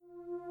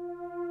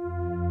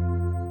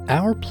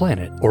Our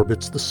planet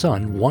orbits the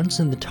Sun once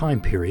in the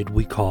time period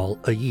we call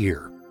a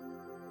year.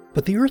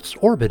 But the Earth's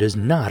orbit is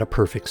not a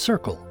perfect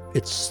circle.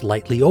 It's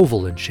slightly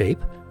oval in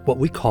shape, what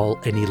we call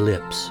an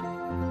ellipse.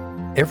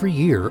 Every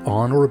year,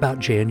 on or about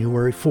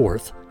January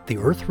 4th, the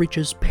Earth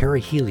reaches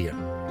perihelion,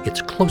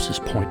 its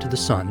closest point to the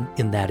Sun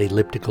in that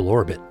elliptical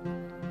orbit.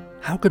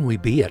 How can we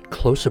be at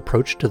close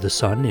approach to the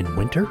Sun in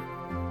winter?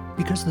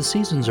 Because the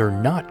seasons are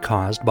not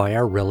caused by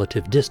our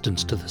relative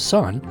distance to the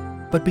Sun,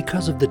 but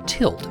because of the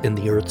tilt in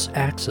the Earth's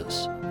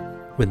axis.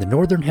 When the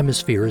northern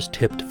hemisphere is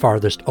tipped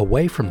farthest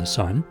away from the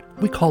Sun,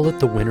 we call it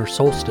the winter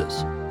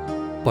solstice.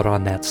 But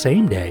on that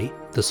same day,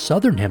 the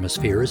southern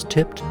hemisphere is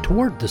tipped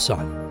toward the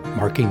Sun,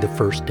 marking the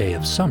first day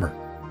of summer.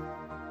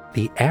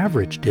 The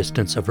average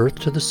distance of Earth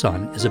to the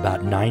Sun is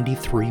about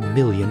 93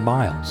 million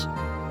miles.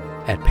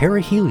 At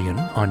perihelion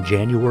on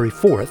January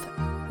 4th,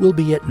 we'll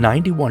be at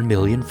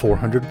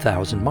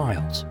 91,400,000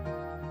 miles.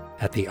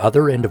 At the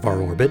other end of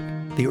our orbit,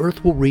 the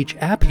Earth will reach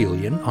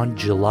aphelion on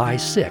July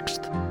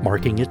 6th,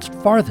 marking its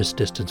farthest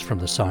distance from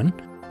the Sun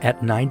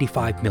at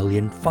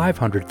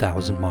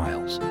 95,500,000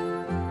 miles.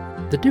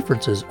 The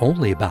difference is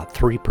only about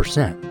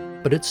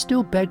 3%, but it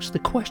still begs the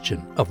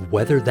question of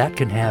whether that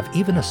can have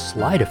even a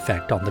slight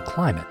effect on the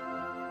climate.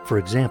 For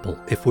example,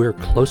 if we're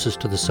closest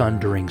to the Sun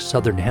during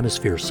Southern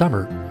Hemisphere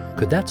summer,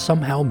 could that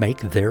somehow make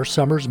their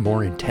summers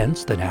more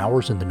intense than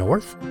ours in the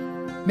north?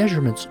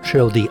 Measurements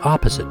show the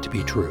opposite to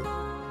be true.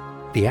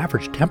 The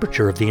average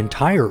temperature of the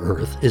entire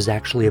Earth is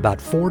actually about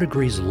 4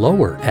 degrees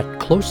lower at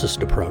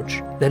closest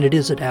approach than it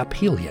is at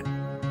aphelion.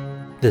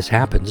 This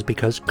happens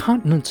because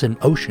continents and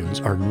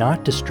oceans are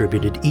not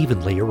distributed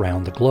evenly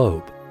around the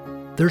globe.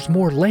 There's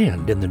more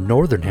land in the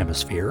northern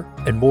hemisphere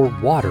and more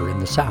water in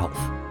the south.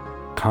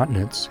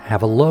 Continents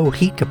have a low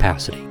heat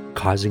capacity,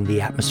 causing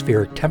the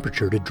atmospheric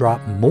temperature to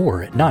drop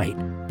more at night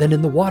than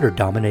in the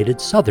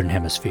water-dominated southern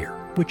hemisphere,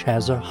 which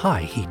has a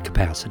high heat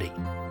capacity.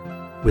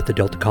 With the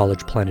Delta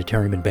College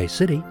Planetarium in Bay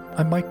City,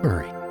 I'm Mike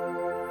Murray.